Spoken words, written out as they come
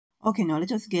Okay, now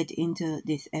let us get into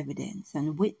this evidence.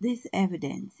 And with this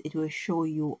evidence, it will show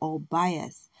you how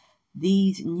biased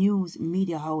these news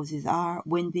media houses are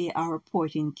when they are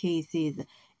reporting cases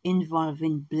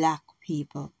involving black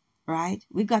people, right?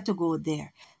 We got to go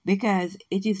there because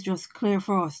it is just clear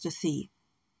for us to see.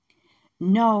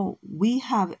 Now, we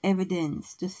have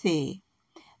evidence to say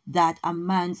that a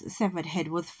man's severed head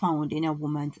was found in a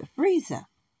woman's freezer.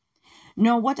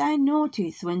 Now, what I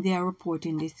notice when they are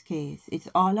reporting this case, it's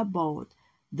all about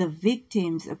the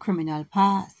victim's criminal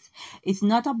past. It's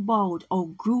not about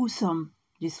how gruesome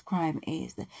this crime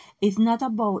is. It's not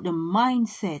about the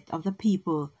mindset of the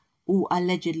people who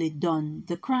allegedly done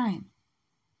the crime,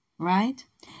 right?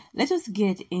 Let us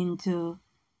get into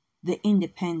the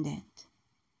Independent,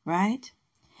 right?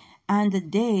 And the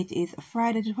date is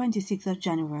Friday the 26th of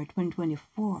January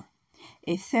 2024.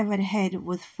 A severed head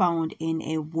was found in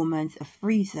a woman's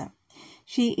freezer.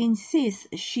 She insists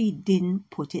she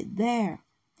didn't put it there.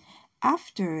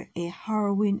 After a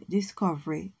harrowing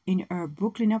discovery in her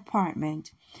Brooklyn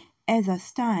apartment, Eza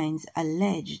Steins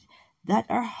alleged that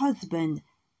her husband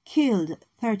killed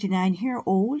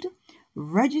 39-year-old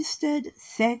registered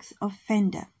sex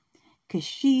offender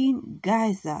Kashin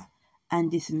Geyser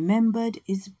and dismembered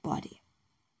his body.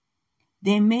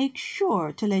 They make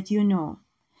sure to let you know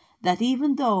that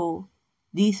even though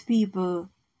these people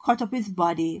cut up his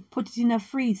body, put it in a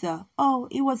freezer, oh,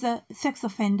 he was a sex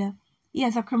offender, he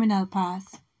has a criminal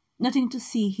past, nothing to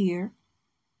see here,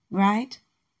 right?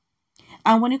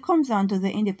 And when it comes down to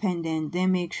the Independent, they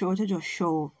make sure to just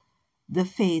show the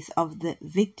face of the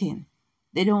victim.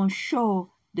 They don't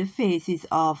show the faces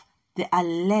of the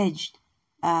alleged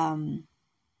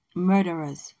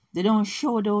murderers. They don't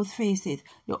show those faces.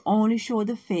 They only show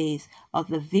the face of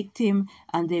the victim,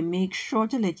 and they make sure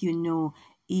to let you know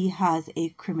he has a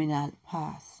criminal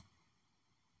past.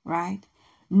 Right?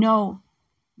 No,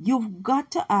 you've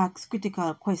got to ask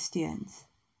critical questions,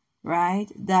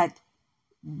 right? That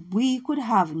we could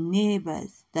have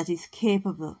neighbors that is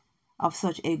capable of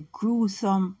such a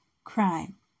gruesome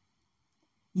crime.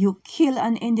 You kill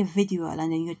an individual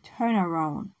and then you turn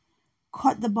around,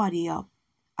 cut the body up,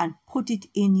 and put it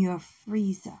in your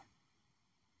freezer,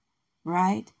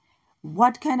 right?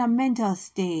 What kind of mental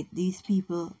state these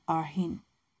people are in.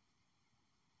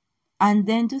 And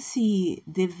then to see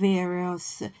the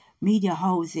various media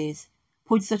houses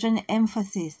put such an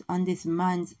emphasis on this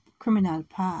man's criminal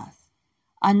past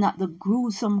and not the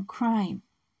gruesome crime,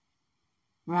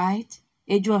 right?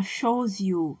 It just shows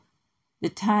you the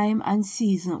time and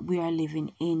season we are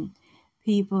living in.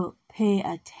 People, pay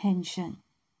attention,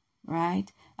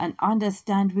 right? And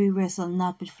understand we wrestle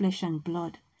not with flesh and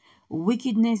blood.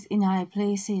 Wickedness in high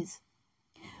places.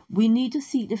 We need to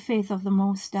seek the face of the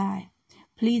Most High.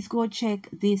 Please go check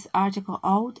this article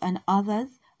out and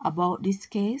others about this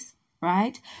case,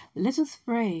 right? Let us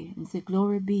pray and say,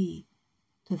 glory be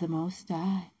to the Most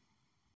High.